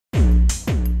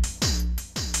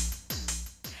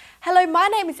Hello, my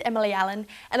name is Emily Allen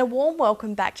and a warm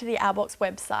welcome back to the Owlbox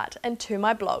website and to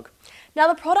my blog. Now,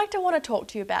 the product I want to talk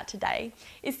to you about today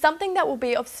is something that will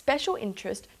be of special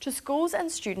interest to schools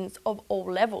and students of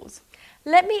all levels.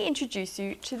 Let me introduce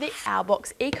you to the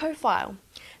Owlbox EcoFile.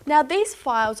 Now, these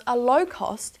files are low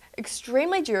cost,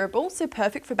 extremely durable, so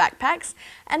perfect for backpacks,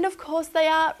 and of course they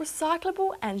are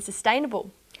recyclable and sustainable.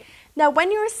 Now,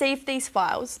 when you receive these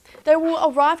files, they will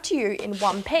arrive to you in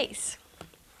one piece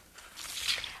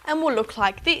and will look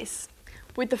like this,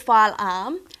 with the file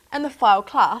arm and the file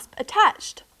clasp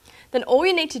attached. Then all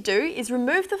you need to do is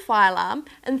remove the file arm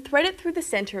and thread it through the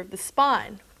centre of the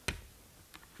spine.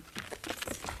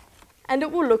 And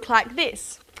it will look like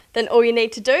this. Then all you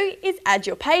need to do is add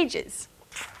your pages.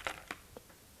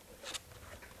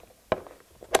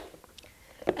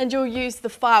 And you'll use the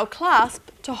file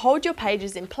clasp to hold your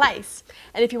pages in place.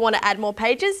 And if you want to add more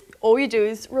pages, all you do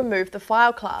is remove the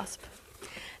file clasp.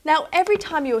 Now, every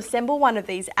time you assemble one of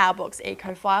these Owlbox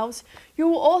EcoFiles, you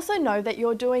will also know that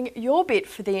you're doing your bit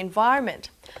for the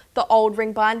environment. The old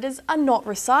ring binders are not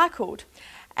recycled,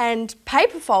 and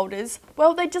paper folders,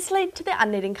 well, they just lead to the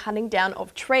unknitting cutting down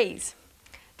of trees.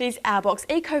 These Owlbox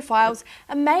EcoFiles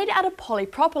are made out of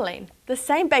polypropylene, the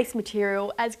same base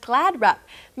material as Glad Wrap,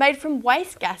 made from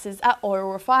waste gases at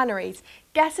oil refineries,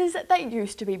 gases that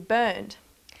used to be burned.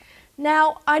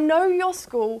 Now, I know your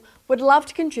school would love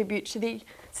to contribute to the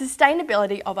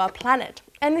sustainability of our planet,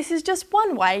 and this is just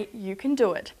one way you can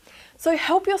do it. So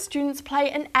help your students play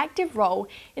an active role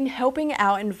in helping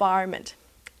our environment.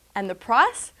 And the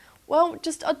price? Well,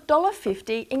 just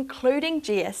 $1.50 including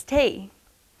GST.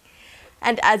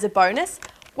 And as a bonus,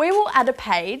 we will add a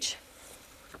page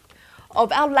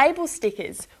of our label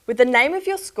stickers with the name of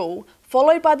your school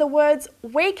followed by the words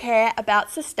 "We care about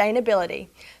sustainability,"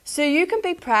 so you can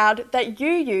be proud that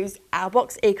you use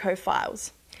Owlbox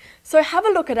EcoFiles. So have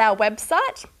a look at our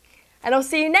website and I'll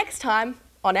see you next time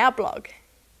on our blog.